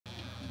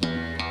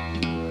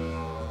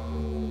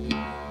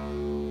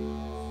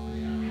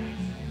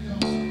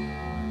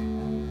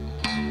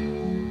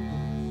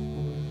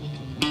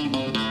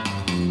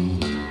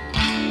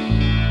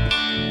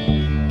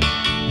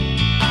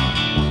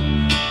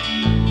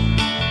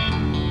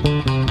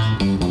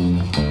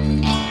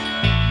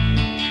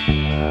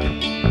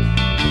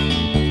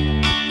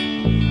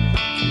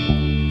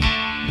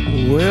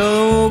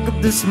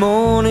this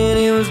morning,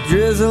 it was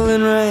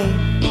drizzling rain.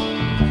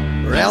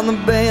 Around the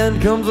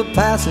bend comes a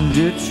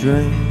passenger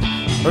train.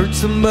 Heard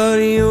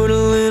somebody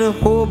yodeling a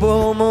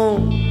hobo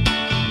moan.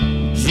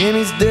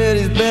 Jimmy's dead,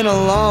 he's been a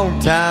long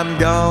time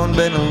gone,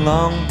 been a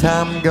long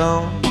time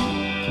gone.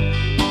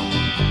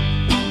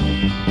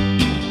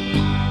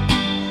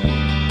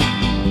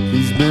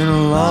 He's been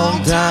a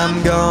long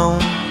time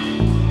gone.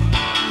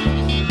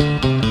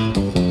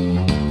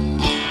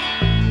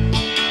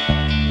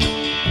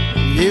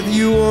 If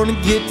you wanna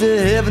get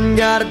to heaven,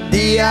 gotta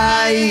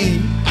D.I.E.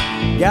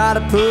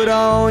 Gotta put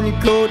on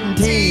your coat and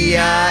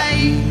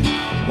T.I.E.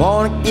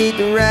 Wanna eat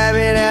the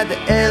rabbit at the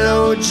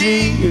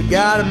L.O.G. You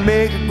gotta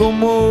make a go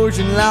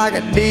motion like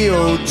a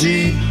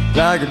D.O.G.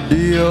 Like a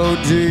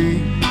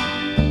D.O.G.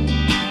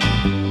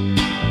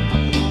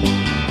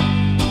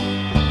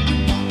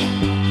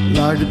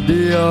 Like a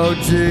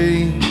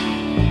D.O.G.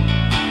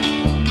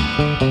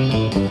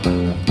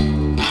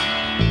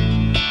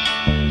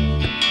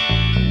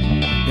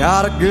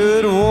 Got a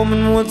good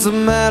woman, what's the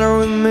matter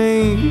with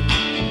me?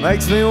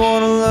 Makes me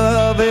wanna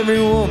love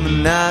every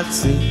woman I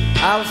see.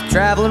 I was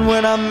traveling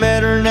when I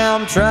met her, now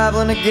I'm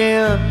traveling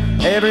again.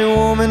 Every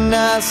woman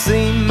I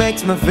see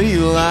makes me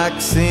feel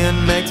like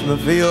sin, makes me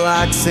feel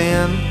like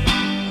sin.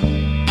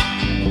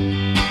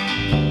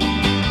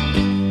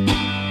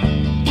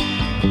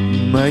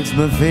 Makes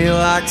me feel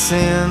like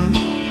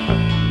sin.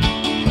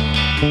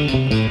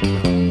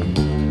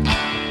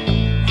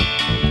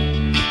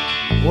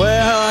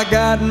 Well, I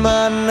got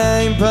my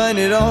name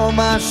painted on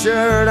my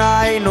shirt.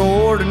 I ain't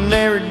no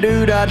ordinary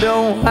dude. I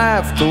don't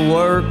have to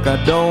work.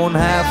 I don't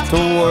have to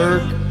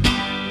work.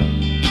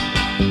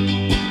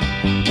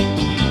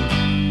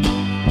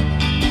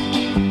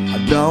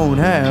 I don't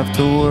have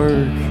to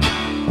work.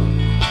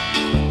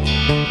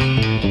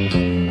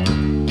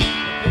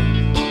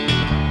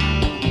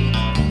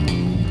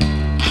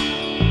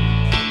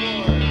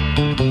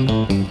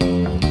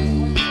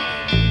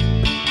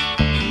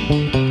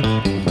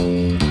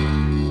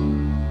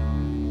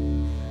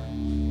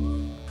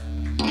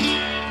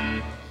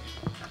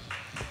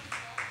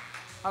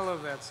 I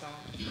love that song.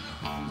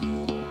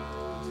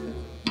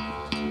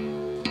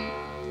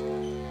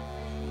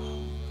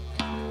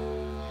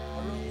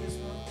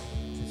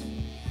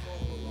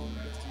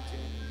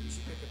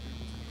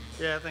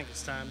 Yeah, I think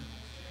it's time.